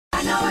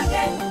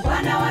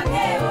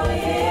wanawake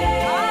oye.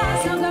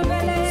 Songa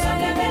mbele,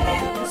 songa mbele,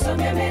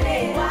 songa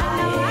mbele.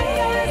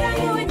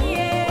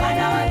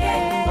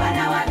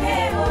 Wanawake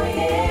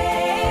oye.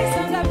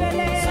 Songa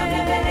mbele, songa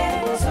mbele,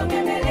 songa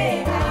mbele.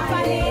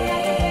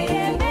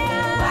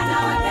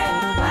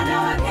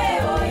 Wanawake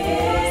oye.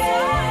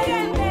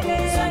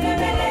 Songa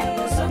mbele,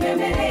 songa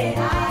mbele.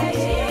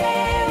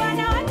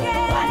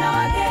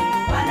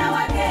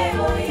 Wanawake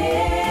oye.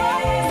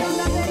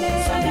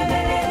 Songa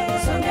mbele,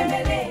 songa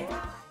mbele.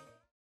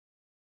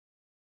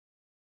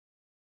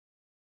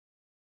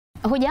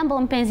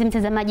 Hujambo mpenzi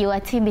mtazamaji wa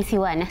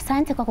TBC1.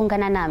 Asante kwa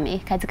kuungana nami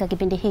katika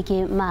kipindi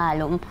hiki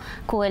maalum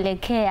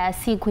kuelekea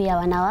siku ya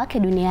wanawake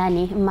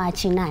duniani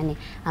Machi 8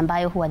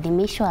 ambayo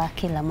huadhimishwa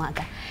kila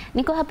mwaka.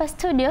 Niko hapa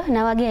studio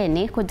na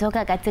wageni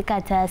kutoka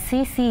katika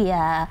taasisi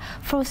ya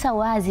fursa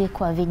wazi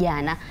kwa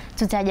vijana.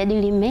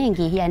 Tutajadili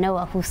mengi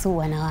yanayowahusu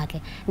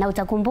wanawake. Na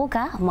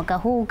utakumbuka mwaka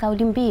huu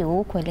kauli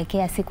mbiu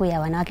kuelekea siku ya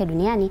wanawake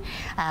duniani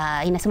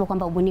inasema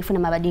kwamba ubunifu na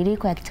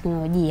mabadiliko ya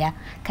kiteknolojia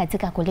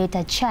katika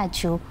kuleta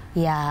chachu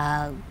ya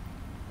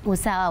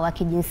usawa wa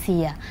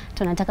kijinsia.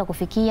 Tunataka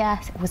kufikia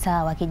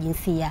usawa wa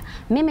kijinsia.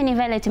 Mimi ni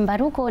Violet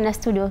Mbaruko na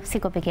studio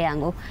siko peke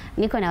yangu.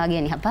 Niko na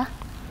wageni hapa.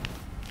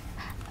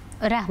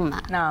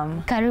 Rahma.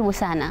 Naam. Karibu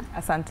sana.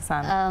 Asante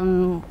sana.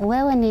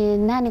 Wewe ni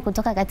nani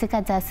kutoka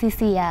katika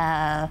taasisi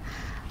ya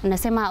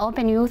unasema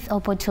Open Youth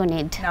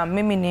Opportunity? Naam,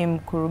 mimi ni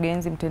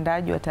mkurugenzi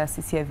mtendaji wa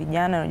taasisi ya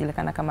vijana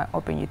inayojulikana kama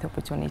Open Youth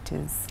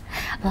Opportunities.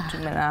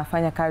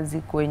 Tunafanya kazi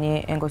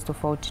kwenye engo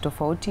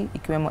tofauti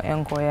ikiwemo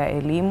engo ya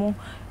elimu,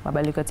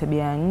 mabadiliko ya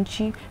tabia ya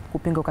nchi,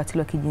 kupinga ukatili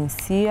wa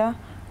kijinsia,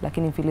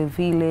 lakini vile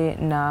vile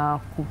na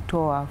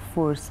kutoa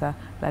fursa,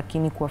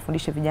 lakini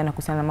kuwafundisha vijana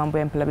kuhusiana na mambo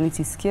ya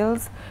employability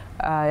skills,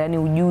 yani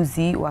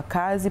ujuzi wa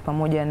kazi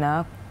pamoja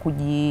na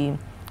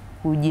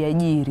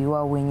kujiajiri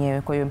wao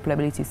wenyewe. Kwa hiyo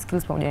employability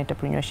skills pamoja na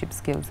entrepreneurship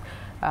skills,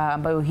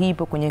 ambayo hii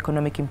ipo kwenye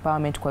economic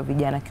empowerment kwa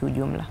vijana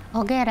kiujumla.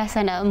 Hongera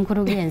sana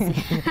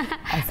mkurugenzi.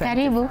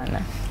 Karibu.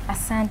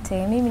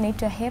 Asante. Mimi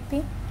naitwa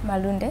Happy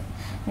Malunde,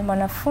 ni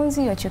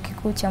mwanafunzi wa Chuo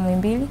Kikuu cha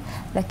Muhimbili,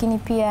 lakini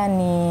pia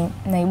ni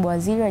naibu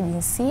waziri wa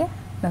jinsia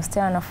na ustawi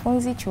wa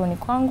wanafunzi chuoni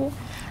kwangu,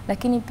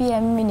 lakini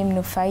pia mimi ni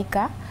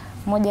mnufaika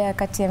moja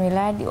kati ya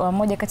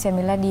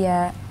miradi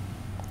ya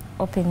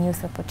Open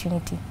Youth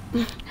Opportunity.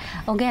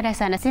 Hongera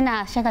sana.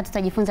 Sina shaka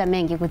tutajifunza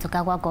mengi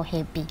kutoka kwako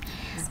Happy.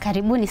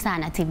 Karibuni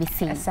sana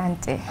TBC.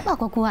 Asante.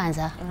 Kwa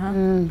kuanza,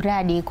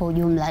 mradi kwa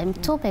ujumla,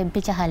 mtupe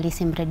picha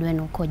halisi mradi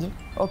wenu ukoje?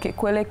 Okay,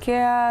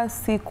 kuelekea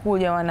siku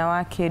ya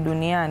wanawake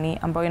duniani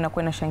ambayo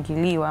inakuwa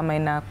inashangiliwa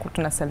ama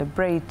tuna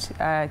celebrate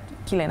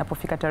kila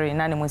inapofika tarehe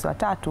 8 mwezi wa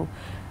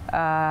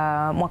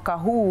 3, mwaka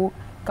huu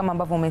kama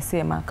ambavyo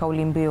umesema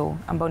kauli mbiu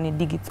ambayo ni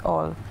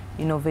digital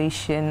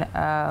innovation,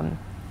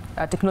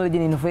 technology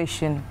and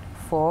innovation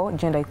for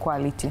gender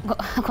equality.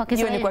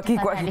 Hiyo ni kwa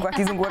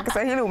kizungu. Kwa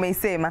Kiswahili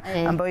umeisema,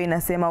 ambayo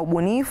inasema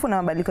ubunifu na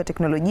mabadiliko ya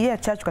teknolojia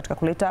chachu katika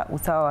kuleta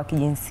usawa wa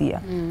kijinsia.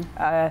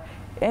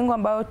 Engo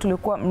ambayo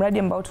mradi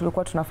ambao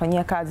tulikuwa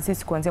tunafanyia kazi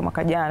sisi kuanzia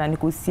mwaka jana ni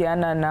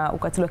kuhusiana na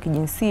ukatili wa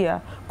kijinsia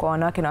kwa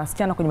wanawake na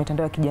wasichana kwenye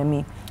mitandao ya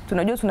kijamii.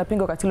 Tunajua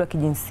tunapinga ukatili wa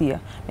kijinsia.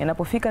 Na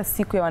inapofika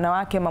siku ya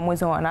wanawake ama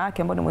mwezi wa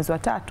wanawake ambao ni mwezi wa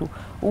 3,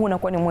 huu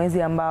unakuwa ni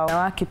mwezi ambao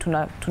wanawake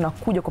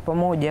tunakuja kwa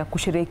pamoja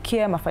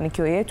kusherehekea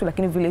mafanikio yetu,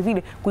 lakini vile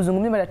vile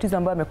kuzungumzia matatizo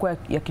ambayo yamekuwa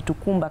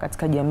yakitukumba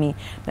katika jamii.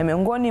 Na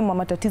miongoni mwa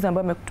matatizo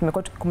ambayo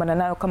tumekuwa tukikumbana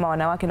nayo kama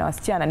wanawake na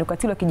wasichana ni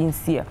ukatili wa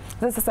kijinsia.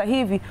 Sasa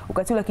hivi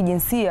ukatili wa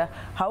kijinsia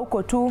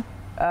hauko tu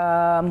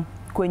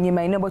kwenye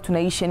maeneo ambayo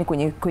tunaishi,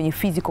 yani kwenye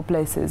physical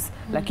places,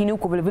 lakini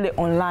huko vile vile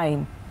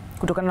online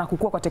kutokana na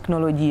kukua kwa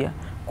teknolojia,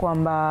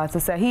 kwamba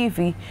sasa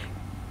hivi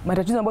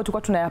matatizo ambayo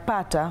tulikuwa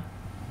tunayapata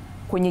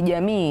kwenye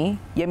jamii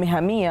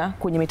yamehamia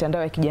kwenye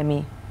mitandao ya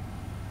kijamii,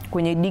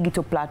 kwenye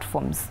digital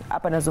platforms.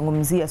 Hapa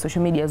nazungumzia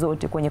social media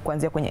zote,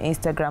 kuanzia kwenye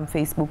Instagram,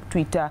 Facebook,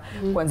 Twitter,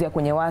 kuanzia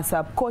kwenye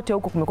WhatsApp, kote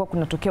huko kumekuwa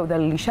kunatokea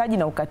udhalilishaji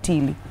na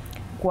ukatili.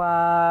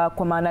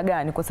 Kwa maana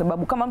gani? Kwa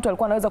sababu kama mtu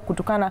alikuwa anaweza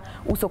kutukana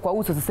uso kwa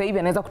uso, sasa hivi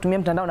anaweza kutumia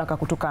mtandao na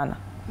akakutukana.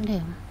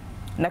 Ndio.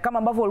 Na kama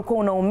ambavyo ulikuwa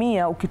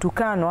unaumia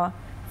ukitukanwa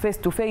face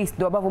to face,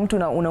 ndio ambavyo mtu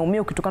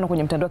unaumia ukitukanwa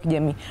kwenye mtandao wa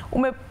kijamii.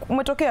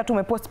 Umetokea tu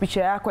umepost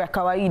picha yako ya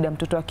kawaida,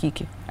 mtoto wa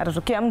kike,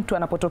 atatokea mtu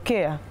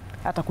anapotokea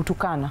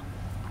atakutukana.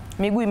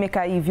 Miguu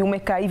imekaa hivi,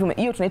 umekaa hivi,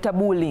 hiyo tunaita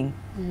bullying.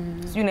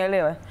 Sijui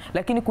unaelewa?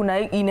 Lakini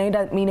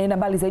inaenda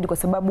mbali zaidi kwa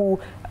sababu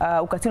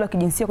ukatili wa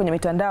kijinsia kwenye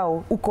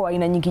mitandao uko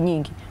aina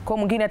nyingi. Kwa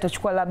mwingine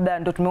atachukua, labda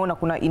ndio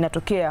tumeona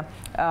inatokea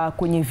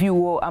kwenye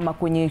vyuo ama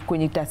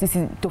kwenye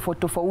taasisi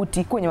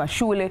tofauti, kwenye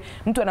mashule,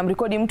 mtu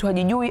anamrekodi mtu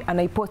hajijui,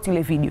 anaipost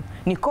ile video.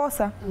 Ni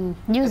kosa.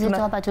 Juzi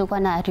tu hapa tulikuwa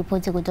na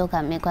ripoti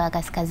kutoka mikoa ya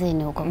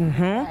kaskazini huko.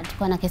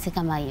 Tulikuwa na kesi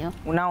kama hiyo.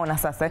 Unaona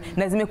sasa,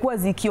 na zimekuwa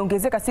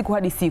zikiongezeka siku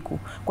hadi siku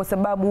kwa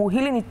sababu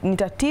hili ni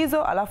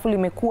tatizo, alafu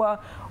limekuwa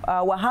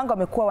wahanga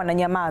wamekuwa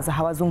wananyamaza,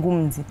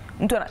 hawazungumzi.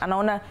 Mtu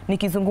anaona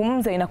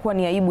nikizungumza inakuwa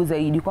ni aibu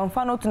zaidi. Kwa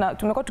mfano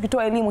tumekuwa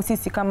tukitoa elimu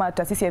sisi kama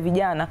taasisi ya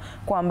vijana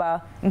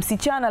kwamba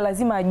msichana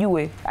lazima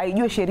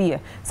aijue sheria.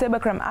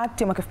 Cybercrime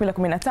Act ya mwaka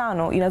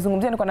 2015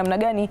 inazungumzia ni kwa namna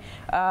gani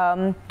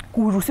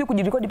kuruhusiwa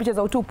kujirekodi picha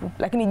za utupu.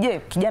 Lakini je,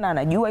 kijana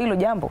anajua hilo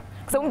jambo?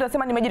 Kwa sababu mtu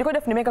anasema nimejirekodi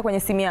afu nimeweka kwenye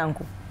simu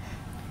yangu.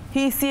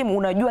 Hii simu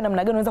unajua namna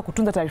gani unaweza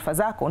kutunza taarifa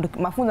zako? Ndio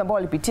mafunzo ambayo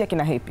walipitia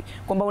kina Happy.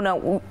 Kwamba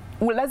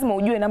lazima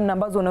ujue namna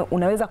ambazo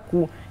unaweza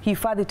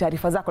kuhifadhi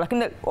taarifa zako,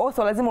 lakini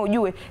also lazima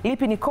ujue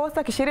lipi ni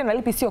kosa kisheria na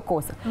lipi sio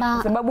kosa.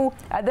 Kwa sababu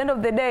at the end of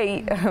the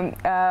day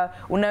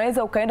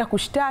unaweza ukaenda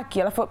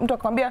kushtaki alafu mtu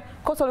akwambia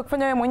kosa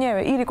ulikufanya wewe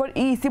mwenyewe.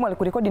 Hii simu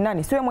alikurekodi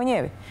nani? Sio wewe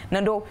mwenyewe.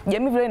 Na ndio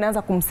jamii vile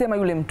inaanza kumsema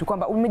yule mtu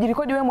kwamba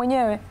umejirekodi wewe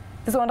mwenyewe.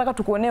 Sasa unataka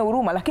tukuonee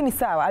huruma, lakini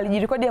sawa,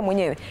 alijirekodi yeye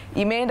mwenyewe.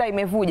 Imeenda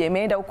imevuja,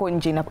 imeenda huko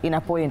nje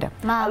inapoenda.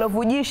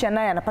 Alovujisha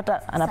naye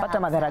anapata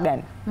madhara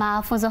gani?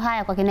 Mafunzo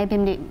haya kwa kina Happy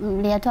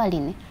mliyatoa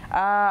lini?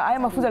 Haya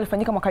mafunzo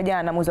yalifanyika mwaka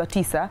jana mwezi wa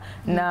 9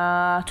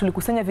 na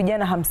tulikusanya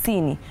vijana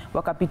 50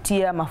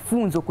 wakapitia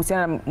mafunzo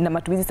kuhusiana na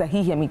matumizi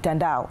sahihi ya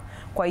mitandao.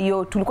 Kwa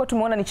hiyo tulikuwa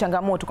tumeona ni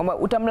changamoto kwamba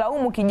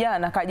utamlaumu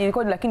kijana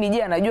kajirekodi, lakini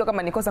je, anajua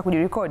kama ni kosa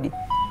kujirekodi?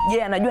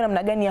 Je, anajua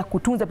namna gani ya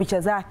kutunza picha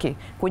zake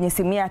kwenye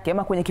simu yake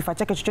ama kwenye kifaa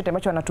chake chochote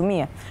ambacho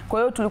anatumia? Kwa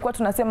hiyo tulikuwa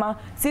tunasema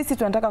sisi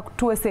tunataka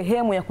tuwe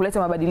sehemu ya kuleta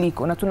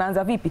mabadiliko. Na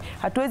tunaanza vipi?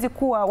 Hatuwezi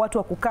kuwa watu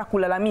wa kukaa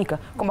kulalamika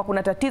kwamba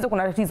kuna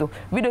tatizo,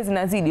 video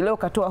zinazidi, leo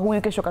katoa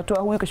huyu, kesho katoa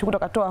huyu, kesho kutwa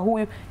katoa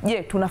huyu.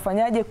 Je,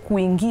 tunafanyaje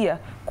kuingia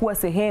kuwa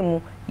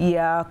sehemu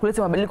ya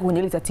kuleta mabadiliko kwenye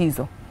ile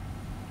tatizo?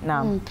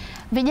 Naam.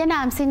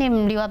 Vijana 50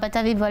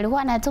 mliwapata vipi? Walikuwa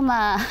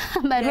wanatuma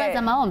barua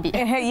za maombi?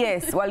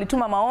 Yes,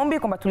 walituma maombi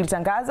kwamba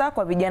tulitangaza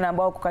kwa vijana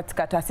ambao wako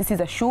katika taasisi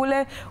za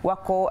shule,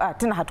 wako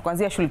tena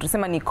hatukuanzia shule,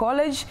 tunasema ni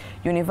college,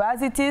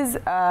 universities,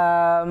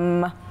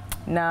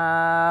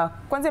 na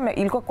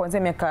ilikuwa kuanzia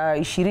miaka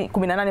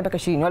 18 mpaka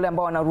 20 wale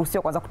ambao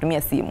wanaruhusiwa kwanza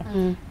kutumia simu.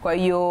 Kwa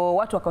hiyo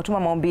watu wakatuma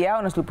maombi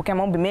yao na tulipokea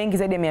maombi mengi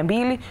zaidi ya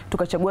 200,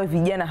 tukachagua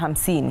vijana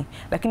 50.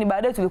 Lakini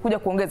baadaye tulikuja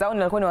kuongeza, au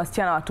walikuwa ni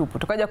wasichana watupu.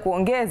 Tukaja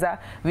kuongeza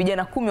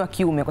vijana 10 wa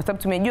kiume kwa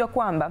sababu tumejua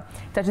kwamba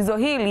tatizo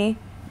hili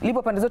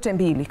lipo pande zote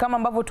mbili. Kama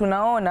ambavyo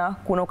tunaona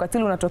kuna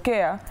ukatili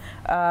unatokea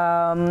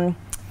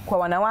kwa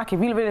wanawake,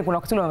 vile vile kuna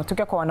ukatili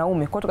unatokea kwa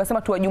wanaume. Kwa hiyo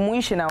tukasema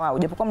tuwajumuishe na wao.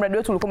 Japokuwa mradi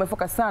wetu ulikuwa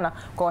umefocus sana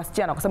kwa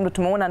wasichana kwa sababu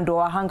tumeona ndo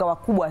wahanga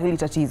wakubwa hili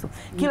tatizo.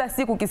 Kila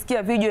siku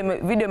ukisikia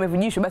video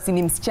imevujishwa basi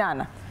ni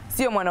msichana,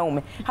 sio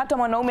mwanaume. Hata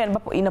mwanaume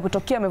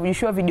inapotokea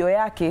amevujishwa video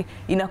yake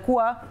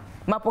inakuwa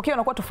mapokeo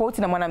yanakuwa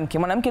tofauti na mwanamke.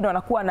 Mwanamke ndo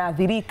anakuwa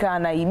anaathirika,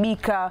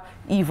 anaibika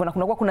hivyo, na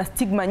kuna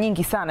stigma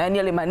nyingi sana, yani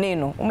yale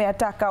maneno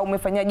umeyataka,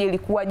 umefanyaje,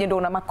 ilikuwaje, ndo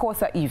una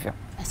makosa hivyo.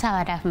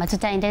 Sawa Rahma,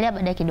 tutaendelea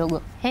baadaye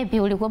kidogo. Happy,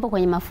 ulikuwepo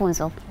kwenye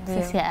mafunzo?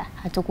 Sisi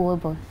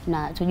hatukuwepo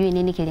na tujui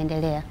nini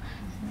kiliendelea.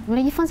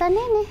 Mlijifunza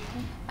nini?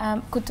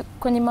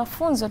 Kwenye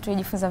mafunzo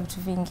tulijifunza vitu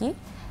vingi,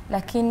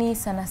 lakini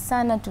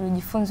sana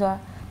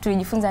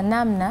tulijifunza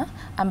namna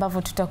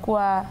ambavyo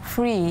tutakuwa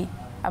free,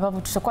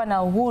 ambapo tutakuwa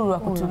na uhuru wa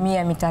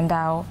kutumia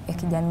mitandao ya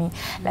kijamii.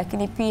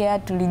 Lakini pia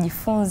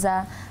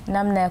tulijifunza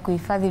namna ya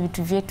kuhifadhi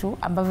vitu vyetu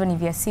ambavyo ni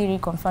vya siri,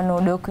 kwa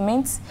mfano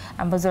documents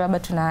ambazo labda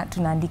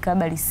tunaandika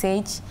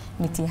research,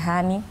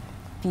 mitihani,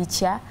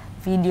 picha,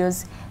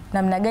 videos,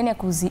 namna gani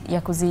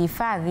ya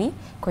kuzihifadhi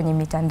kwenye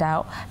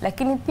mitandao.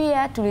 Lakini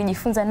pia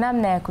tulijifunza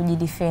namna ya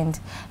kujidefend,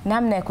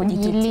 namna ya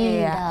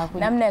kujitetea,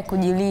 namna ya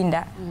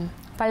kujilinda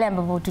pale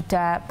ambapo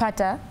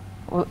tutapata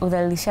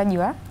udhalilishaji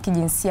wa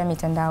kijinsia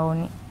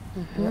mitandaoni.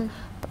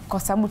 Kwa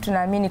sababu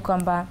tunaamini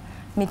kwamba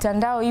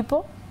mitandao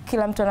ipo,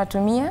 kila mtu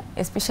anatumia,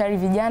 especially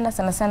vijana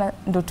sana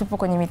ndio tupo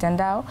kwenye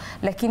mitandao,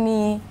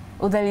 lakini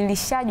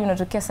udhalilishaji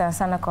unatokea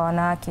sana kwa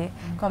wanawake,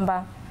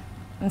 kwamba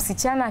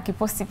msichana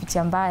akiposti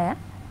picha mbaya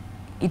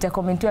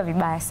itakomentiwa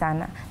vibaya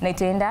sana na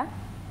itaenda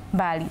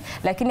mbali,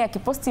 lakini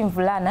akiposti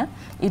mvulana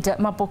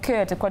mapokeo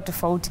yatakuwa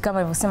tofauti kama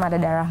ilivyosema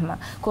dada Rahma.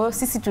 Kwa hiyo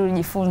sisi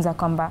tulijifunza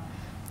kwamba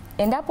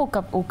endapo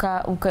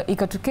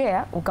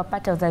ikatokea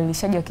ukapata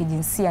udhalilishaji wa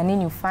kijinsia,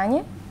 nini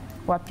ufanye,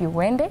 wapi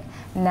uende,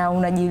 na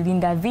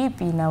unajilinda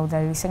vipi na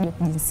udhalilishaji wa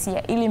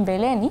kijinsia ili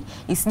mbeleni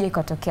isije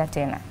ikatokea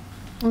tena.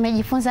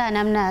 Umejifunza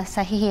namna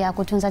sahihi ya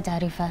kutunza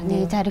taarifa.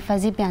 Ni taarifa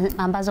zipi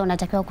ambazo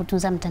unatakiwa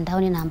kutunza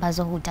mtandaoni na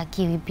ambazo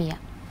hutakiwi pia?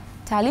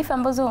 Taarifa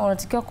ambazo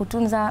unatakiwa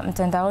kutunza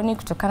mtandaoni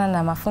kutokana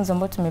na mafunzo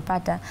ambayo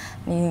tumepata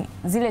ni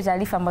zile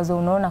taarifa ambazo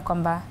unaona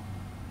kwamba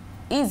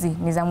hizi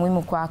ni za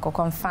muhimu kwako.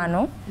 Kwa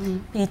mfano,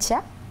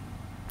 picha.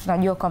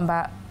 Tunajua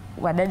kwamba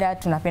wadada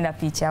tunapenda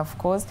picha of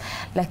course,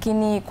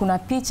 lakini kuna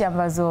picha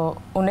ambazo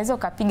unaweza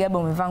ukapiga labda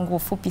umevaa nguo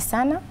fupi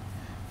sana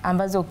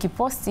ambazo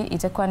ukiposti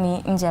itakuwa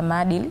ni nje ya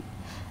maadili,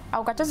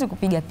 au katazi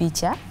kupiga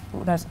picha.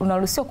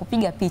 Unaruhusiwa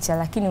kupiga picha,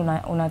 lakini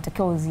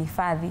unatakiwa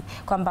uzihifadhi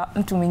kwamba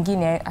mtu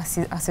mwingine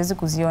asiwezi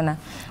kuziona.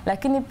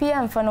 Lakini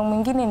pia mfano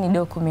mwingine ni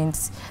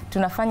documents.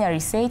 Tunafanya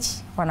research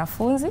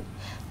wanafunzi,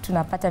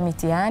 tunapata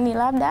mitihani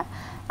labda,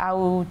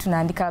 au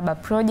tunaandika labda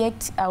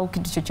project au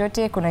kitu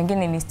chochote. Kuna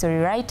wengine ni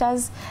story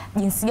writers.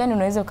 Jinsi gani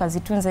unaweza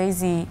ukazitunza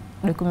hizi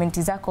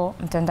dokumenti zako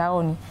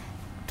mtandaoni?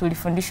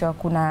 Tulifundishwa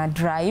kuna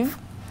drive,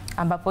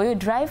 ambapo hiyo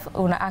drive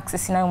una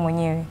access nayo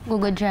mwenyewe.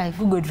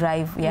 Google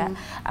Drive, yeah.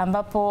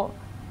 Ambapo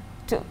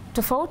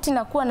tofauti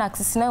na kuwa na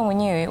access nayo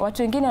mwenyewe,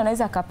 watu wengine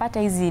wanaweza kupata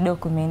hizi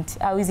document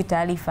au hizi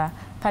taarifa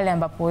pale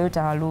ambapo wewe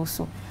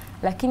utawaruhusu.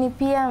 Lakini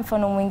pia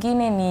mfano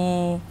mwingine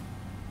ni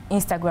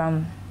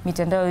Instagram,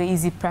 mitandao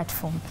hizi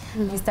platform.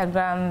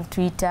 Instagram,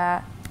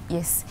 Twitter,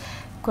 yes.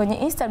 Kwenye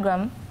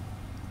Instagram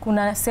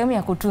kuna sehemu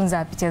ya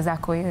kutunza picha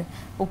zako wewe.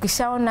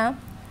 Ukishaona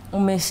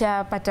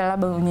umeshapata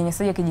labda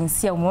unyanyasaji wa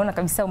kijinsia, umeona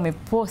kabisa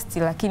umeposti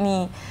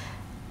lakini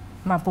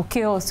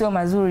mapokeo sio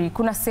mazuri,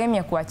 kuna sehemu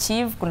ya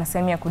kuachieve, kuna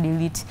sehemu ya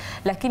kudelete.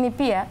 Lakini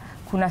pia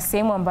kuna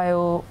sehemu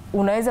ambayo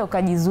unaweza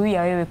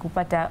ukajizuia wewe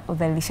kupata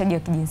udhalilishaji wa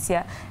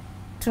kijinsia.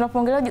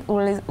 Tunapoongelea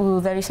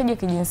udhalilishaji wa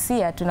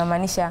kijinsia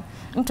tunamaanisha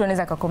mtu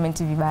anaweza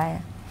kucomment vibaya.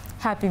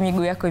 Hapi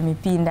miguu yako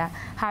imepinda,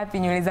 hapi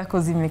nywele zako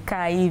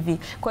zimekaa hivi.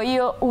 Kwa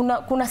hiyo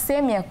kuna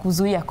sehemu ya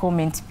kuzuia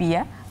comment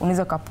pia.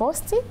 Unaweza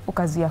ukaposti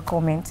ukazuia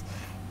comment.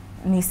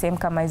 Ni sehemu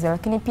kama hizo.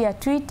 Lakini pia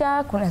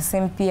Twitter kuna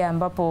sehemu pia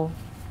ambapo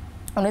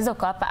unaweza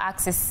ukawapa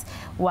access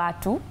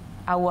watu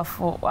au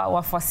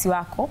wafuasi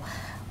wako,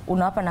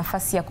 unawapa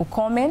nafasi ya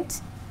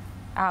kucomment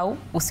au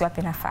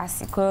usiwape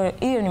nafasi. Kwa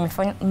hiyo ni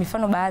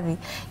mifano baadhi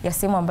ya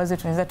sehemu ambazo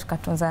tunaweza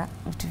tukatunza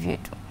vitu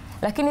vyetu.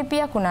 Lakini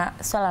pia kuna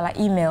swala la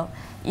email.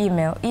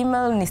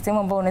 Email ni sehemu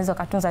ambayo unaweza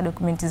kutunza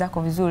dokumenti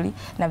zako vizuri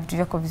na vitu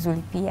vyako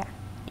vizuri pia.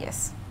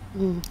 Yes.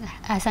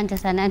 Asante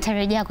sana.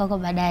 Nitarejea kwako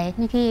baadaye.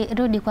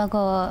 Nikirudi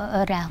kwako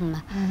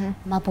Rahma,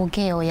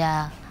 mapokeo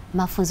ya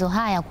mafunzo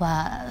haya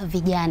kwa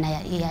vijana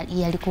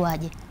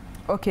yalikuwaje?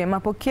 Okay,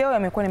 mapokeo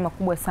yamekuwa ni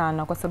makubwa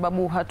sana kwa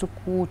sababu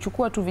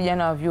hatukuchukua tu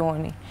vijana wa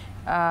vyuoni.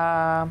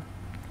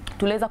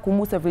 Tuliweza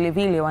kugusa vile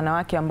vile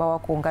wanawake ambao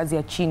wako ngazi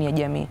ya chini ya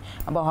jamii,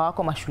 ambao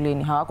hawako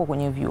mashuleni, hawako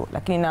kwenye vyuo,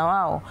 lakini na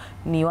wao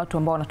ni watu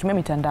ambao wanatumia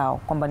mitandao,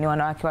 kwamba ni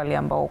wanawake wale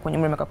ambao kwenye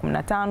umri wa miaka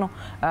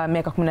 15,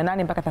 miaka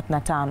 18 mpaka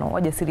 35,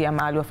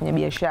 wajasiriamali,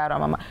 wafanyabiashara,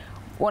 mama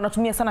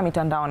wanatumia sana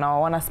mitandao na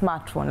wana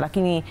smartphone.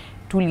 Lakini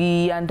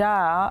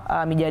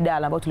tuliandaa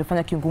mijadala ambayo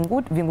tulifanya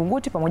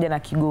Vingunguti pamoja na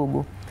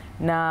Kigogo,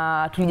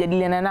 na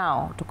tulijadiliana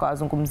nao,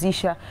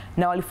 tukawazungumzisha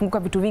na walifunguka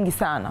vitu vingi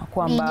sana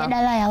kwamba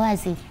mjadala ya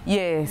wazi.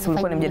 Yes,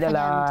 ulikuwa ni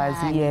mjadala wa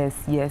wazi.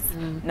 Yes.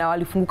 Na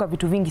walifunguka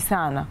vitu vingi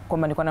sana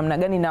kwamba ni kwa namna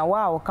gani na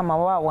wao kama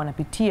wao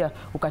wanapitia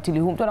ukatili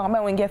huu. Mtu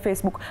anakuambia unaingia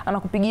Facebook,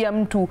 anakupigia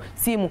mtu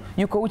simu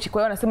yuko uchi.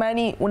 Kwa hiyo anasema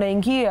yani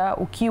unaingia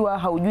ukiwa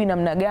haujui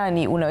namna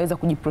gani unaweza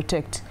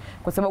kujiprotect.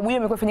 Kwa sababu hiyo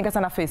imekuwa ifanyika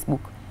sana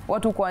Facebook.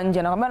 Watu kwa nje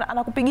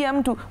anakupigia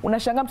mtu,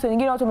 unashangaa mtu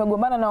mwingine watu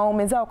wamegombana na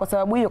waume zao kwa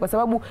sababu hiyo, kwa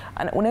sababu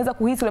unaweza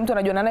kuhisi yule mtu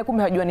anajua naye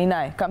kumbe hajua ni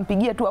naye,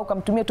 kampigia tu au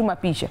kamtumia tu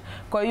mapicha.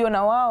 Kwa hiyo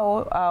na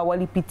wao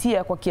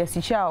walipitia kwa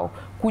kiasi chao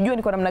kujua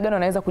ni kwa namna gani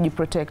unaweza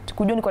kujiprotect,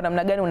 kujua ni kwa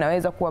namna gani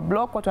unaweza kuwa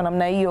block watu wa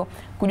namna hiyo,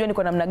 kujua ni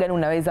kwa namna gani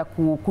unaweza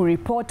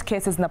kureport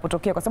cases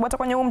zinapotokea, kwa sababu hata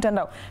kwenye huu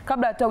mtandao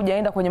kabla hata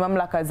hujaenda kwenye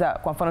mamlaka za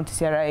kwa mfano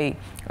TCRA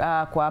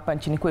kwa hapa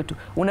nchini kwetu,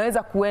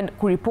 unaweza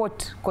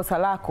kureport kosa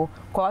lako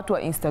kwa watu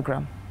wa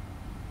Instagram.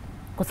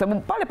 Kwa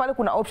sababu pale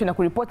kuna option ya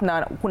kureport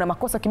na kuna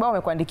makosa kibao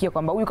wamekuandikia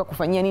kwamba huyu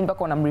kakufanyia nini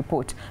mpaka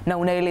unamreport na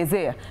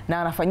unaelezea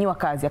na anafanyiwa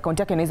kazi, account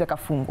yake inaweza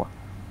kafungwa.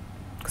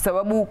 Kwa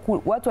sababu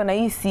watu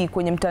wanahisi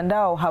kwenye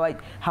mtandao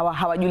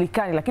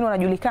hawajulikani, lakini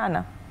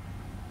wanajulikana.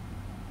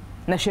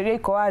 Na sheria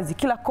iko wazi,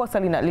 kila kosa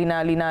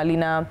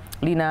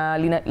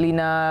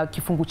lina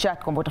kifungu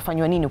chake kwamba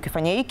utafanywa nini,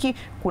 ukifanya hiki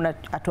kuna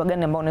hatua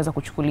gani ambayo unaweza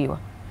kuchukuliwa.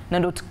 Na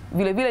ndio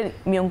vile vile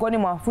miongoni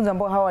mwa mafunzo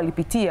ambao hawa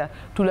walipitia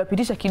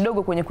tuliwapitisha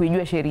kidogo kwenye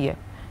kuijua sheria.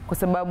 Kwa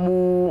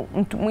sababu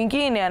mtu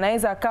mwingine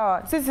anaweza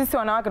akawa sisi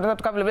wanawake tunataka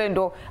tukawa vile vile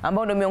ndo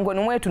ambao ndo miongoni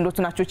mwetu ndo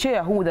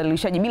tunachochea huu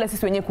udhalilishaji bila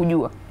sisi wenyewe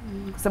kujua.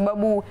 Kwa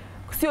sababu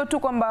sio tu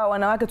kwamba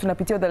wanawake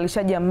tunapitia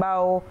udhalilishaji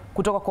ambao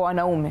kutoka kwa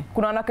wanaume.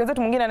 Kuna wanawake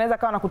zetu mwingine anaweza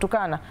kawa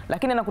anakutukana,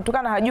 lakini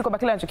anakutukana hajui kwamba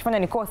kile anachokifanya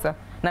ni kosa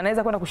na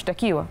anaweza kwenda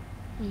kushtakiwa.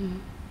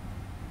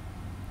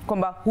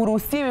 Kwamba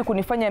huruhusiwi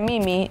kunifanya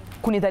mimi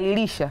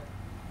kunidhalilisha.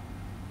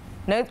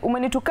 Na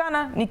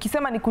umenitukana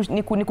nikisema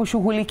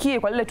nikushughulikie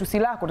kwa lile tusi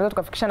lako, tunaweza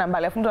tukafikishana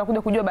mbali. Alafu mtu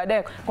anakuja kujua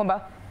baadaye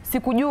kwamba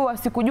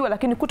sikujua,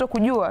 lakini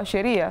kutokujua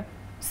sheria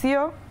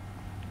sio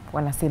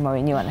wanasema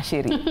wenyewe wana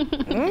sheria.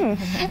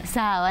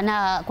 Sawa.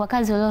 Na kwa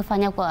kazi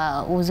uliofanya,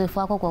 kwa uzoefu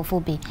wako kwa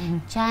ufupi,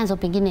 chanzo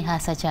pengine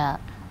hasa cha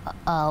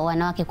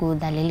wanawake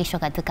kudhalilishwa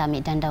katika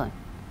mitandao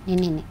ni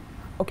nini?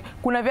 Okay,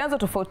 kuna vyanzo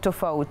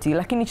tofauti,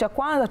 lakini cha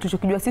kwanza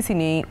tulichokijua sisi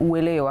ni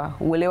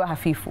uelewa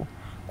hafifu.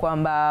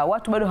 Kwamba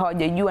watu bado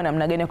hawajajua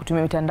namna gani ya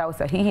kutumia mitandao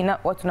sahihi, na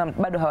watu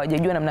bado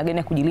hawajajua namna gani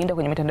ya kujilinda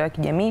kwenye mitandao ya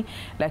kijamii.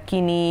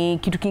 Lakini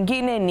kitu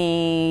kingine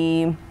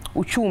ni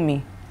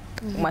uchumi.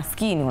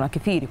 Maskini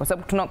unakithiri, kwa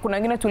sababu kuna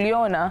wengine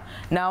tuliona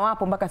na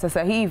wapo mpaka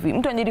sasa hivi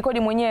mtu anajirekodi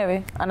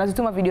mwenyewe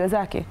anazituma video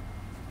zake.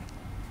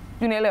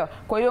 Unaelewa?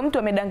 Kwa hiyo mtu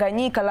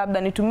amedanganyika,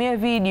 labda nitumie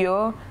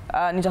video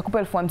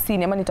nitakupa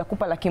 50,000 ama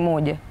nitakupa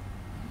 100,000.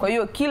 Kwa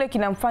hiyo kile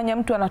kinamfanya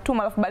mtu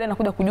anatuma, alafu baadaye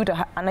anakuja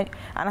kujuta,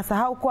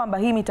 anasahau kwamba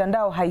hii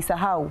mitandao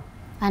haisahau.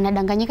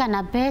 Anadanganyika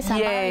na pesa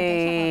ambayo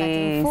itaisha kwa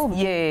wakati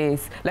mfupi.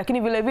 Yes. Lakini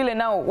vile vile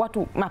nao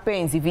watu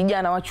mapenzi,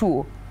 vijana wa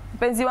chuo.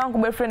 Mpenzi wangu,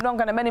 boyfriend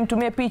wangu ananiambia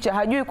nimtumie picha,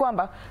 hajui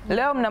kwamba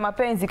leo mna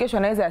mapenzi, kesho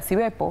anaweza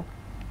asiwepo.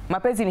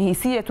 mapenzi ni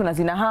hisia,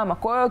 tunazinahama.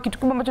 Kwa hiyo kitu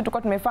kubwa ambacho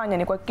tulikuwa tumefanya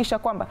ni kuhakikisha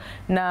kwamba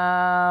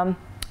na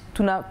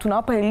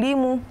tunawapa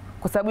elimu,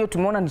 kwa sababu hiyo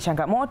tumeona ni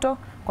changamoto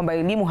kwamba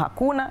elimu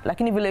hakuna,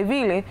 lakini vile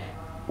vile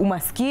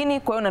umaskini.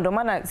 Kwa hiyo ndio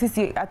maana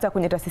sisi hata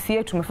kwenye taasisi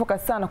yetu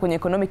tumefocus sana kwenye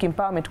economic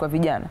empowerment kwa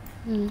vijana.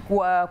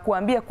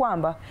 Kuambia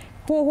kwamba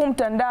huu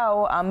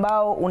mtandao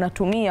ambao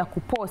unatumia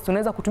kupost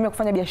unaweza kutumia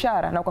kufanya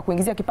biashara na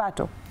kuingizia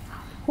kipato.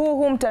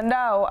 Huu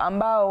mtandao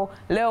ambao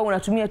leo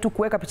unatumia tu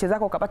kuweka picha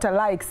zako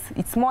ukapata likes,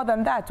 it's more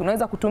than that.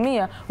 Unaweza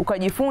kutumia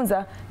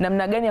ukajifunza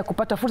namna gani ya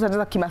kupata fursa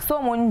za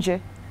kimasomo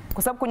nje.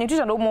 Kwa sababu kwenye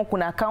Twitter ndio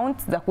kuna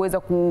accounts za kuweza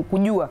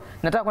kujua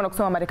nataka kwenda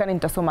kusoma Marekani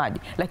nitasomaje.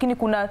 Lakini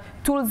kuna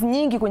tools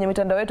nyingi kwenye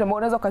mitandao yetu ambayo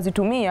unaweza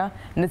ukazitumia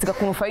na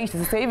zikakunufaisha.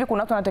 Sasa hivi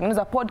kuna watu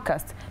wanatengeneza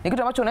podcast. Ni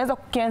kitu ambacho unaweza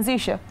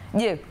kukianzisha.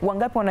 Je,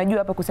 wangapi wanajua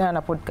hapa kuhusiana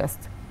na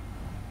podcast?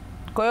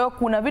 Kwa hiyo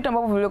kuna vitu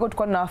ambavyo vilikuwa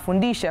tulikuwa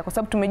tunawafundisha kwa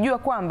sababu tumejua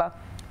kwamba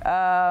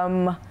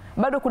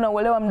bado kuna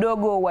uelewa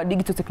mdogo wa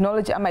digital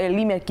technology ama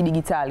elimu ya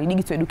kidigitali,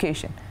 digital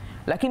education.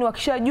 Lakini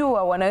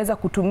wakishajua wanaweza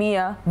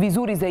kutumia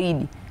vizuri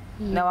zaidi.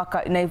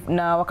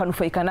 Na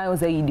wakanufaika nayo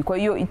zaidi. Kwa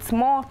hiyo it's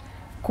more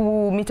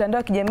mitandao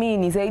ya kijamii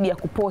ni zaidi ya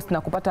kupost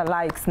na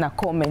kupata likes na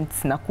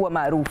comments na kuwa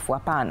maarufu.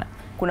 Hapana.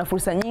 Kuna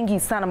fursa nyingi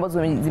sana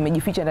ambazo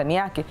zimejificha ndani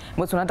yake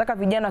ambazo tunataka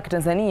vijana wa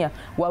Kitanzania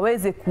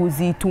waweze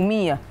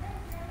kuzitumia.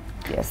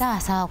 Yes.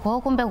 Sawa. Kwa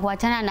hiyo kumbe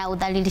kuachana na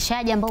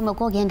udhalilishaji ambao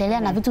umekuwa ukiendelea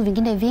na vitu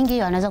vingine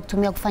vingi wanaweza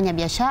kutumia kufanya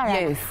biashara.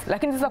 Yes.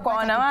 Lakini sasa kwa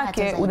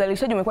wanawake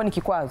udhalilishaji umekuwa ni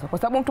kikwazo. Kwa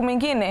sababu mtu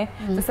mwingine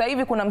sasa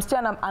hivi kuna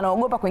msichana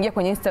anaogopa kuingia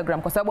kwenye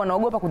Instagram kwa sababu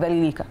anaogopa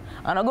kudhalilika.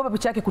 Anaogopa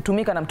picha yake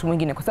kutumika na mtu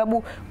mwingine kwa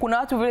sababu kuna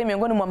watu vile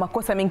miongoni mwa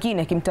makosa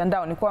mengine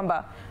kimtandao ni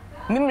kwamba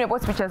mimi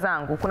nimepost picha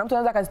zangu. Kuna mtu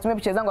anaweza akazitumia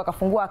picha zangu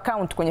akafungua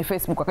account kwenye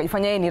Facebook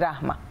akajifanya yeye ni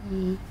Rahma.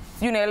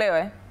 Sijui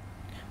unaelewa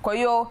Kwa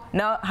hiyo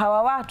na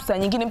hawa watu saa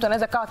nyingine mtu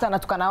anaweza kawa hata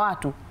anatukana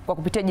watu kwa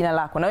kupitia jina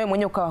lako na wewe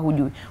mwenyewe ukawa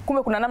hujui.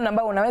 Kumbe kuna namna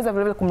ambayo unaweza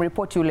vile vile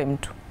kumripoti yule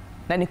mtu.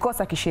 Na ni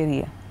kosa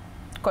kisheria.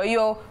 Kwa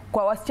hiyo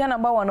kwa wasichana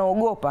ambao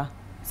wanaogopa,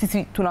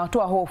 sisi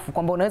tunawatoa hofu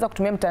kwamba unaweza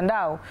kutumia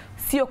mtandao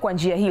sio kwa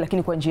njia hii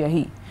lakini kwa njia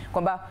hii.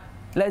 Kwamba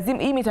lazima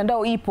hii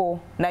mitandao ipo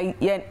na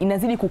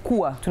inazidi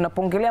kukua.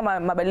 Tunapoongelea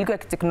mabadiliko ya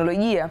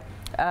kiteknolojia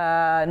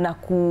na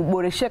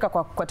kuboresheka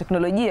kwa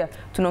teknolojia,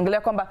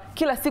 tunaongelea kwamba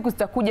kila siku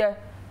zitakuja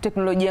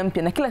teknolojia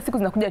mpya na kila siku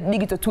zinakuja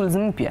digital tools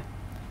mpya.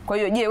 Kwa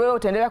hiyo je, wewe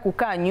utaendelea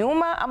kukaa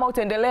nyuma ama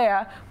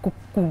utaendelea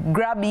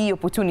kugrab hii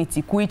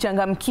opportunity,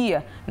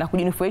 kuichangamkia na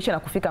kujinufaisha na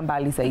kufika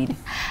mbali zaidi?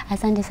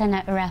 Asante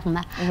sana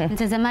Rahma.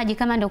 Mtazamaji,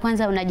 kama ndio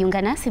kwanza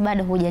unajiunga nasi,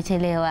 bado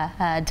hujachelewa.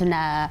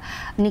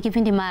 Ni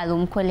kipindi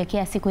maalum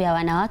kuelekea siku ya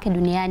wanawake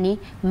duniani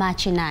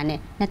Machi 8.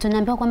 Na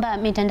tunaambiwa kwamba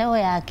mitandao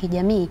ya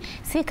kijamii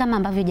si kama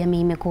ambavyo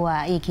jamii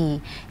imekuwa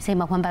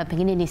ikisema kwamba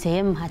pengine ni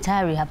sehemu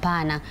hatari.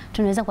 Hapana.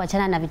 Tunaweza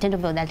kuachana na vitendo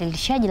vya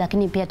udhalilishaji,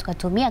 lakini pia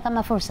tukatumia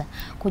kama fursa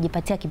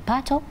kujipatia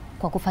kipato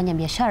kwa kufanya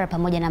biashara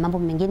pamoja na mambo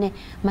mengine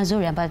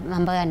mazuri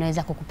ambayo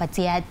yanaweza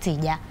kukupatia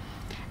tija.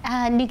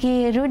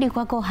 Nikirudi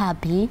kwako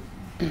Happy.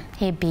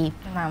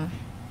 Naam.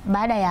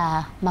 Baada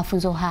ya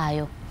mafunzo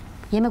hayo,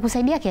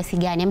 yamekusaidia kiasi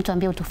gani? Mtu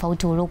ambie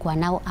utofauti uliokuwa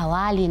nao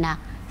awali na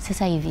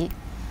sasa hivi.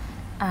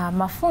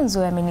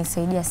 Mafunzo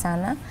yamenisaidia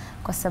sana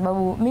kwa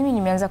sababu mimi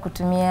nimeanza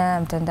kutumia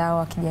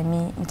mitandao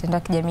ya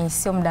kijamii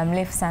sio muda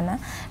mrefu sana.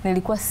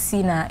 Nilikuwa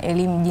sina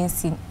elimu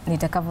jinsi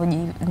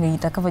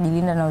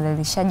nitakavyojilinda na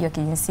udhalilishaji wa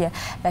kijinsia,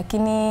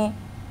 lakini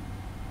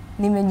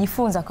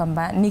nimejifunza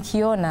kwamba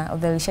nikiona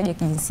udhalilishaji wa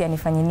kijinsia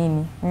nifanye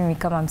nini. Mimi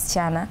kama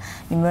msichana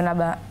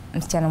nimeona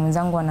msichana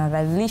mwenzangu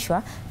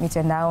anadhalilishwa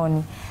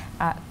mitandaoni.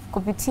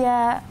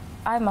 Kupitia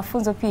haya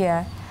mafunzo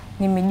pia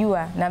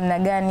nimejua namna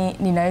gani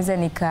ninaweza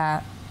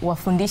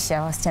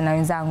nikawafundisha wasichana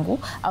wenzangu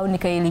au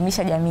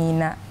nikaelimisha jamii,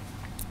 na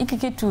hiki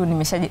kitu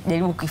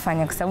nimeshajaribu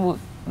kukifanya kwa sababu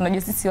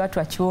unajua sisi watu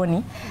wa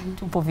chuoni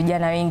tupo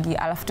vijana wengi,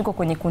 alafu tuko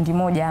kwenye kundi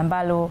moja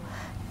ambalo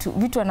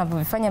vitu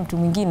anavyofanya mtu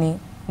mwingine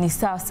ni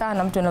sawa sawa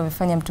na mtu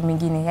anavyofanya mtu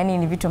mwingine, yani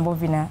ni vitu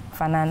ambavyo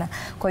vinafanana.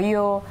 Kwa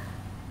hiyo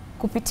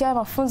kupitia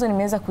mafunzo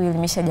nimeweza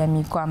kuelimisha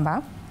jamii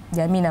kwamba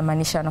jamii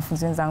inamaanisha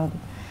wanafunzi wenzangu,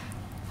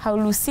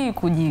 hauruhusiwi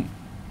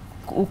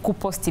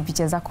kuposti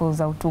picha zako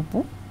za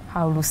utupu,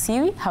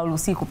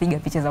 hauruhusiwi kupiga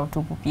picha za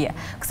utupu pia,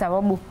 kwa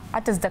sababu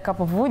hata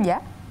zitakapovuja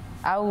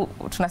au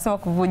tunasema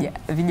kuvuja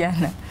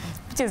vijana,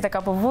 picha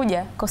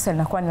zitakapovuja kosa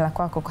linakuwa ni la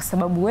kwako kwa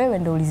sababu wewe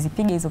ndio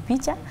ulizipiga hizo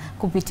picha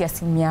kupitia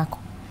simu yako.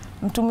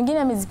 Mtu mwingine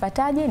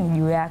amezipataje ni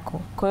juu yako.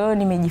 Kwa hiyo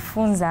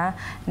nimejifunza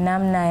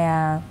namna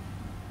ya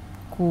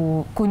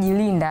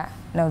kujilinda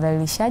na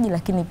udhalilishaji,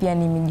 lakini pia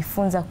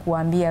nimejifunza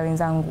kuambia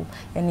wenzangu,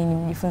 yani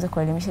nimejifunza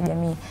kuelimisha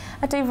jamii.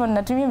 Hata hivyo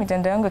ninatumia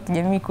mitandao yangu ya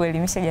kijamii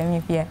kuelimisha jamii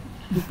pia.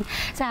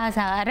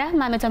 Sawa.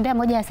 Rahma ametuambia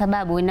moja ya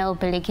sababu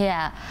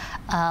inayopelekea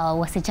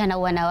wasichana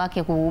au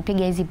wanawake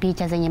kupiga hizi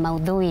picha zenye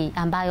maudhui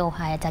ambayo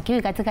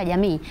hayatakiwi katika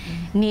jamii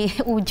ni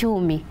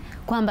uchumi.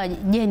 Kwamba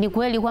je, ni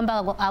kweli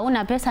kwamba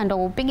hauna pesa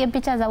ndo upige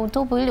picha za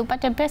utupu ili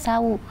upate pesa,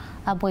 au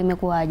hapo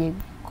imekuwaje?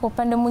 Kwa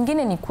upande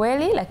mwingine ni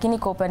kweli, lakini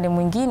kwa upande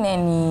mwingine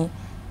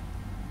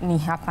ni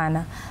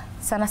hapana.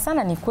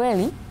 Sana ni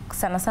kweli,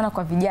 sana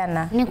kwa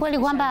vijana. Ni kweli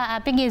kwamba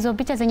apige hizo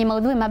picha zenye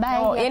maudhui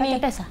mabaya ili apate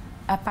pesa?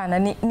 Hapana,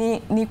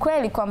 ni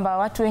kweli kwamba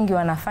watu wengi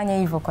wanafanya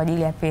hivyo kwa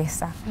ajili ya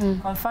pesa.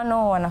 Kwa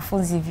mfano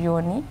wanafunzi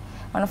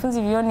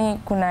vioni,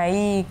 kuna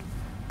hii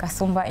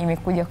kasumba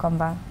imekuja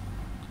kwamba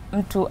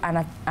mtu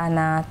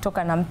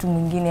anatoka na mtu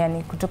mwingine,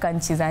 yani kutoka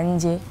nchi za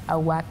nje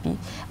au wapi,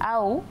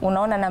 au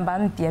unaona namba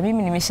mpya.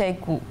 Mimi nimeshai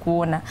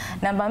kuona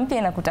namba mpya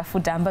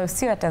inakutafuta ambayo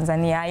sio ya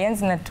Tanzania,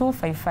 haianzi na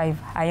 255,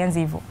 haianzi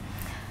hivyo.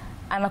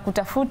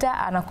 Anakutafuta,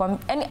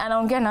 yani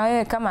anaongea na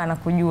wewe kama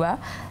anakujua,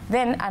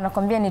 then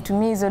anakwambia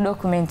nitumie hizo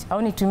document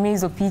au nitumie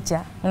hizo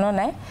picha.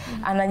 Unaona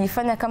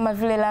anajifanya kama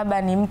vile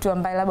labda ni mtu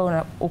ambaye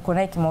labda uko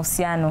naye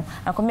kimahusiano,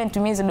 anakwambia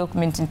nitumie hizo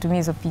document, nitumie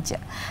hizo picha.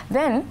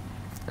 Then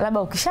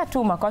labda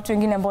ukishatuma, kwa watu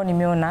wengine ambao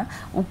nimeona,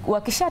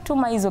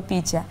 wakishatuma hizo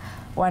picha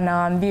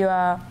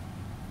wanawaambiwa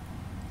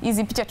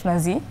hizi picha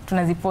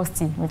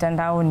tunaziposti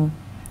mitandaoni,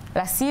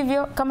 la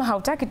sivyo kama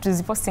hautaki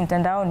tuziposti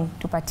mtandaoni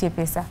tupatie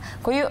pesa.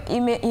 Kwa hiyo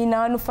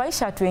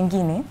inawanufaisha watu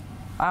wengine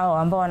au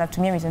ambao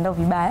wanatumia mitandao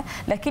vibaya,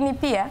 lakini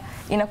pia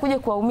inakuja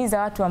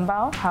kuwaumiza watu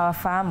ambao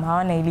hawafahamu,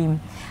 hawana elimu.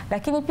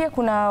 Lakini pia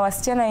kuna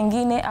wasichana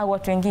wengine au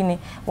watu wengine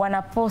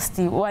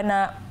wanaposti,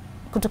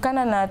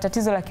 kutokana na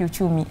tatizo la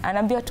kiuchumi,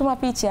 anaambiwa tuma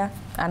picha,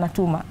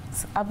 anatuma.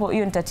 Hapo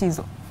hiyo ni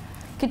tatizo.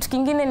 Kitu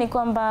kingine ni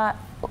kwamba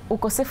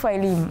ukosefu wa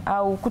elimu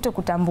au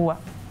kutokutambua.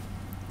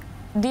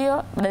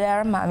 Ndio dada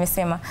Rama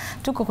amesema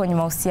tuko kwenye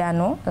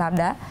mahusiano,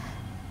 labda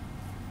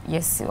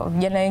yes,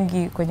 vijana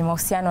wengi kwenye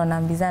mahusiano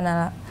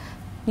wanaambizana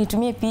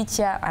nitumie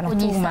picha,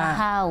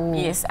 anatuma.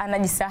 Yes,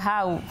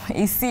 anajisahau.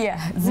 Hisia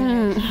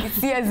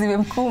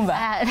zimemkumba.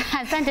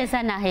 Asante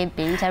sana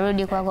Happy.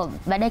 Nitarudi kwako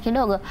baadaye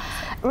kidogo.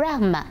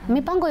 Rahma,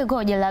 mipango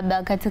ikoje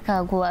labda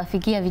katika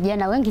kuwafikia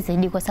vijana wengi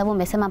zaidi, kwa sababu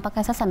umesema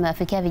mpaka sasa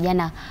amewafikia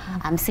vijana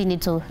 50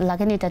 tu,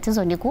 lakini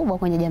tatizo ni kubwa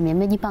kwenye jamii.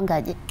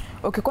 Mmejipangaje?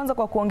 Okay, kwanza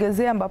kwa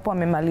kuongezea ambapo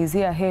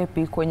amemalizia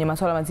Happy kwenye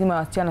masuala mazima ya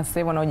wasichana sasa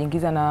hivi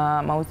wanaojiingiza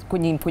na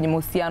kwenye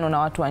mahusiano na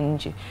watu wa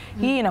nje.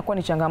 Hii inakuwa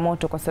ni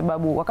changamoto kwa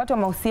sababu wakati wa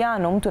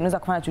mahusiano mtu anaweza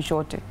kufanya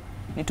chochote.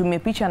 Nitumie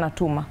picha,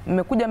 natuma.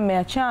 Mmekuja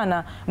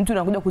mmeachana, mtu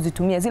anakuja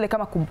kuzitumia zile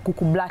kama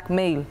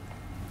blackmail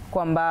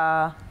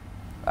kwamba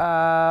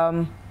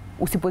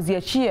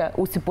usipoziachia,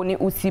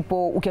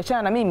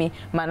 ukiachana na mimi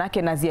maana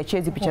yake naziachia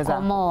hizo picha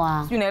zako.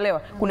 Sio,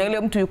 unaelewa? Kuna ile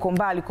mtu yuko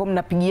mbali, kwa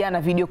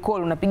mnapigiana video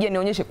call, unapigia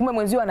nionyeshe, kumbe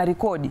mwenzio ana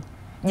rekodi.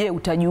 Je,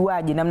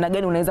 utajuaje namna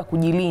gani unaweza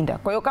kujilinda?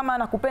 Kwa hiyo kama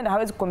anakupenda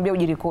hawezi kukwambia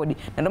ujirekodi.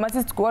 Na ndio maana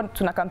sisi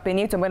tuna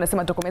kampeni yetu ambayo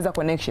inasema tokomeza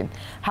connection.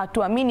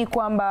 Hatuamini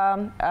kwamba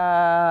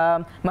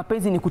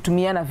mapenzi ni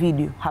kutumiana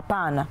video.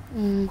 Hapana.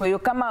 Kwa hiyo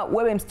kama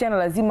wewe msichana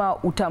lazima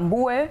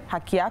utambue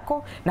haki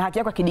yako na haki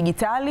yako ya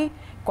kidigitali,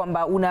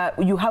 kwamba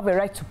you have a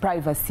right to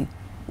privacy.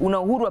 Una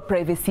uhuru wa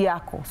privacy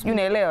yako. Sijui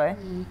unaelewa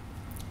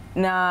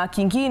Na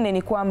kingine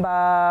ni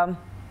kwamba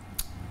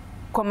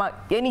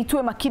yani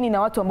tuwe makini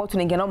na watu ambao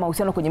tunaingia nao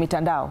mahusiano kwenye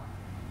mitandao.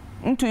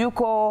 Mtu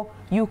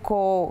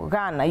yuko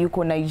Ghana,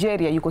 yuko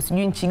Nigeria, yuko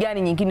sijui nchi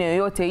gani nyingine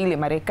yoyote ile,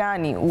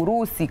 Marekani,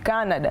 Urusi,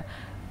 Canada.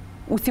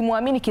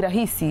 Usimwamini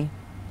kirahisi.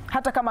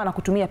 Hata kama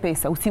anakutumia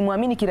pesa,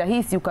 usimwamini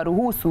kirahisi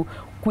ukaruhusu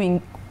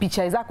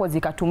picha zako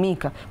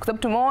zikatumika. Kwa sababu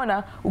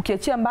tumeona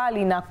ukiachia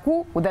mbali na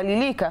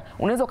kudhalilika,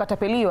 unaweza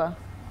ukatapeliwa.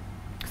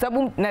 Kwa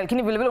sababu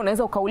lakini vile vile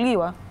unaweza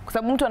ukauliwa. Kwa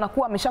sababu mtu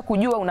anakuwa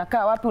ameshakujua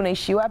unakaa wapi,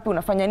 unaishi wapi,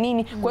 unafanya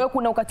nini. Kwa hiyo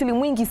kuna ukatili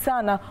mwingi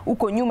sana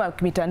uko nyuma ya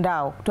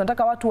mitandao.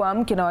 Tunataka watu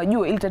waamke na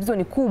wajue ili tatizo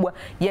ni kubwa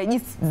ya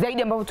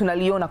zaidi ambavyo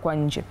tunaliona kwa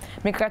nje.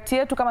 Mikakati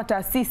yetu kama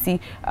taasisi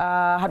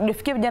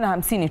hatujafikia vijana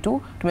 50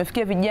 tu,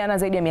 tumefikia vijana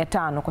zaidi ya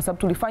 500 kwa sababu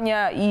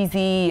tulifanya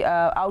hizi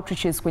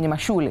outreaches kwenye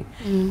mashule.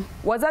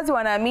 Wazazi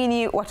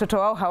wanaamini watoto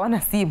wao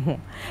hawana simu.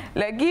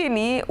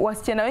 Lakini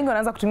wasichana wengi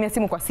wanaanza kutumia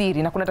simu kwa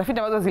siri, na kuna tafiti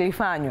ambazo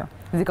zilifanywa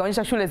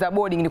zikaonyesha shule za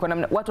boarding ni kwa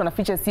namna watu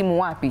wanaficha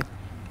simu wapi.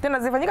 Tena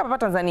zifanyika hapa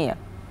Tanzania.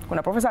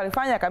 Kuna profesa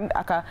alifanya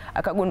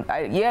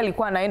yeye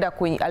alikuwa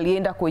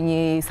alienda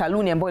kwenye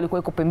saluni ambayo ilikuwa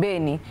iko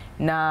pembeni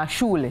na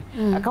shule.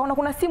 Akaona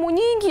kuna simu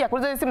nyingi,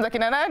 akauliza simu za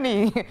kina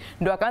nani?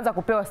 Ndio akaanza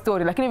kupewa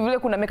story. Lakini vile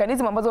kuna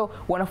mechanism ambazo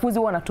wanafunzi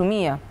wao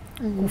wanatumia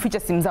kuficha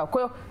simu zao.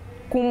 Kwa hiyo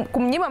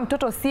kumnyima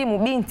mtoto simu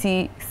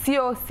binti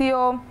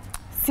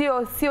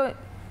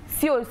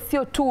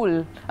sio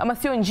tool ama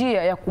sio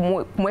njia ya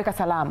kumweka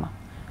salama.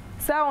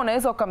 Sawa,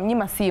 unaweza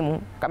ukamnyima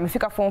simu,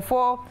 kamefika form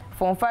 4,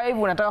 form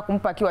 5 unataka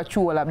kumpa akiwa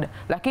chuo labda.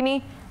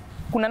 Lakini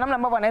kuna namna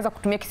ambavyo anaweza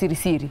kutumia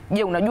kisirisiri.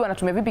 Je, unajua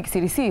anatumia vipi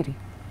kisirisiri?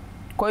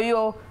 Kwa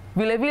hiyo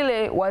vile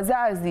vile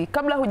wazazi,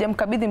 kabla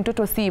hujamkabidhi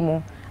mtoto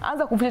simu,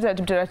 anza kumficha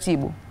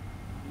taratibu.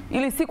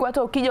 Ili siku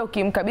hata ukija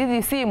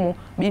ukimkabidhi simu,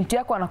 binti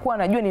yako anakuwa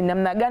anajua ni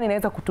namna gani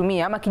anaweza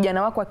kutumia, ama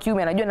kijana wako wa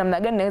kiume anajua namna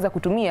gani anaweza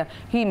kutumia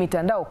hii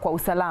mitandao kwa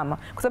usalama.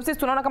 Kwa sababu sisi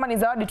tunaona kama ni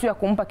zawadi tu ya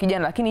kumpa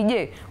kijana, lakini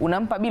je,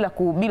 unampa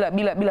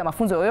bila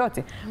mafunzo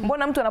yoyote?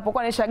 Mbona mtu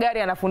anapokuwa anaendesha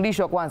gari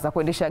anafundishwa kwanza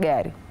kuendesha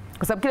gari?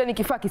 Kwa sababu kile ni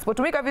kifaa,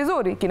 kisipotumika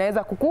vizuri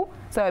kinaweza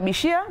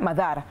kukusababishia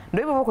madhara.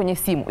 Ndio hivyo kwenye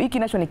simu. Hiki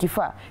nacho ni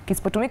kifaa,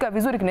 kisipotumika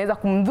vizuri kinaweza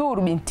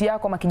kumdhuru binti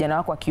yako ama kijana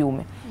wako wa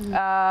kiume.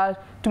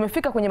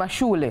 Tumefika kwenye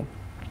mashule.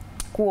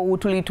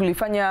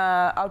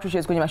 Tulifanya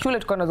outreaches kwenye mashule,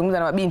 tukawa tunazungumza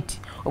na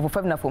mabinti of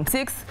 5 na form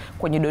 6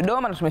 kwenye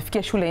Dodoma, na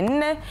tumefikia shule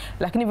 4.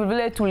 Lakini vile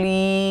vile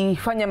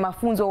tulifanya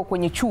mafunzo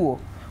kwenye chuo.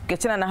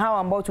 tukiachana na hawa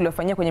ambao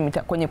tuliwafanyia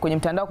kwenye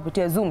mtandao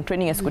kupitia Zoom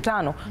training ya siku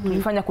 5,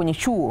 tulifanya kwenye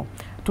chuo,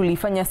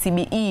 tulifanya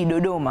CBE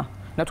Dodoma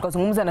na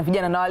tukazungumza na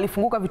vijana na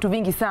walifunguka vitu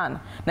vingi sana,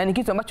 na ni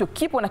kitu ambacho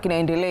kipo na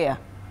kinaendelea.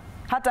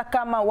 Hata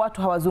kama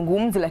watu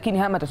hawazungumzi, lakini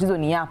haya matatizo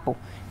ni yapo.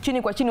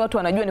 Chini kwa chini watu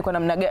wanajua ni kwa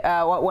namna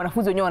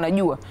wanafunzi wenyewe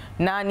wanajua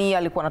nani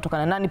alikuwa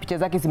anatokana nani, picha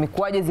zake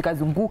zimekuaje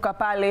zikazunguka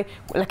pale,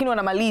 lakini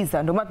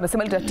wanamaliza. Ndio maana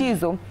tunasema ile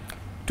tatizo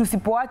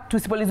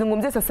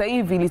tusipolizungumzia sasa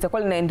hivi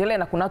litakuwa linaendelea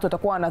na kuna watu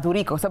watakuwa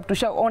wanadhurika, kwa sababu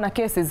tushaona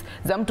cases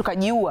za mtu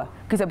kajiua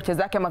kisa picha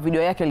zake ama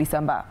video yake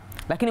ilisambaa.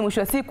 Lakini mwisho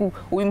wa siku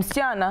huyu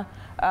msichana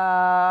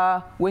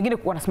wengine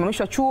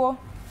wanasimamishwa chuo.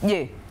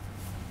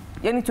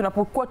 Yani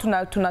tunapokuwa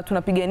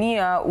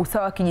tunapigania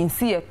usawa wa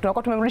kijinsia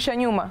tunakuwa tumerudisha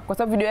nyuma, kwa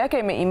sababu video yake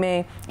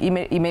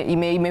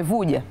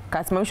imevuja,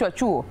 kasimamishwa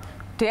chuo.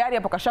 Tayari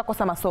hapo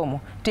kashakosa masomo,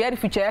 tayari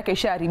future yake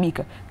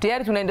ishaharibika,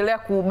 tayari tunaendelea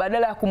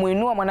badala ya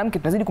kumuinua mwanamke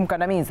tunazidi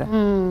kumkandamiza.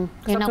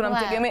 Sababu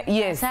tunamtegemea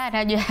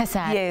hasara juu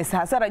hasara.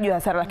 Hasara juu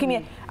hasara.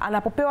 Lakini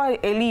anapopewa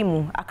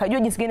elimu akajua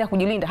jinsi gani ya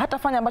kujilinda, hata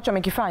fanya ambacho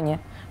amekifanya.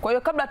 Kwa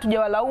hiyo kabla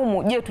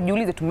hatujawalaumu,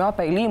 tujiulize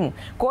tumewapa elimu.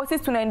 Kwa hiyo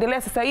sisi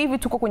tunaendelea sasa hivi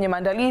tuko kwenye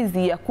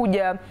maandalizi ya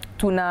kuja,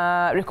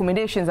 tuna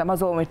recommendations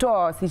ambazo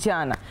wametoa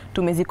wasichana.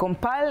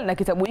 Tumezicompile na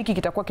kitabu hiki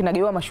kitakuwa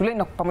kinagawiwa mashuleni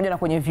na pamoja na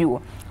kwenye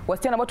vyuo.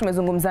 Wasichana ambao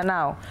tumezungumza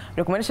nao,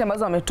 recommendations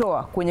ambazo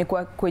wametoa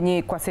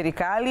kwa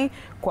serikali,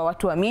 kwa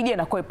watu wa media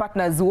na kwa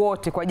partners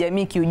wote, kwa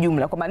jamii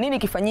kiujumla, kwamba nini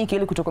kifanyike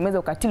ili kutokomeza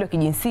ukatili wa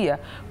kijinsia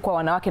kwa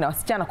wanawake na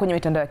wasichana kwenye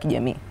mitandao ya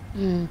kijamii.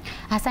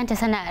 Asante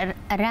sana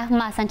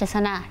Rahma, asante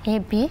sana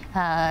Happy.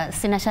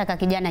 Sina shaka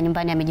kijana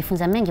nyumbani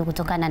amejifunza mengi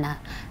kutokana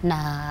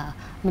na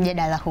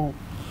mjadala huu.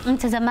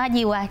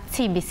 Mtazamaji wa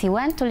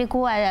TBC1,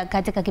 tulikuwa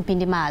katika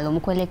kipindi maalum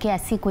kuelekea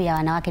siku ya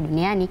wanawake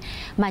duniani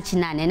Machi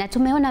 8, na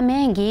tumeona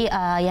mengi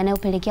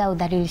yanayopelekea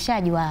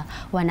udhalilishaji wa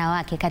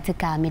wanawake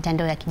katika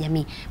mitandao ya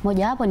kijamii.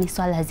 Mojawapo ni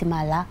swala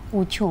zima la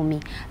uchumi,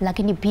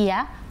 lakini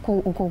pia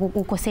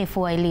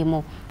ukosefu wa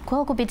elimu. Kwa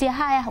hiyo kupitia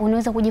haya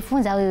unaweza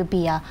kujifunza wewe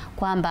pia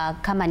kwamba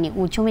kama ni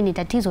uchumi ni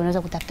tatizo,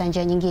 unaweza kutafuta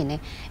njia nyingine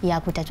ya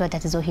kutatua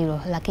tatizo hilo,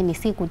 lakini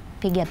si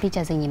kupiga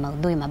picha zenye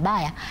maudhui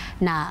mabaya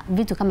na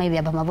vitu kama hivi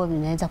ambavyo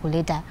vinaweza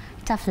kuleta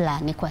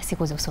tafulani kwa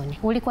siku za usoni.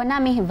 Ulikuwa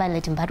nami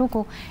Violet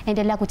Mbaruku,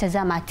 endelea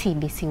kutazama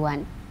TBC1.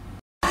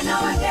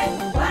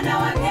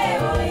 Wanawake,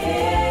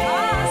 oye.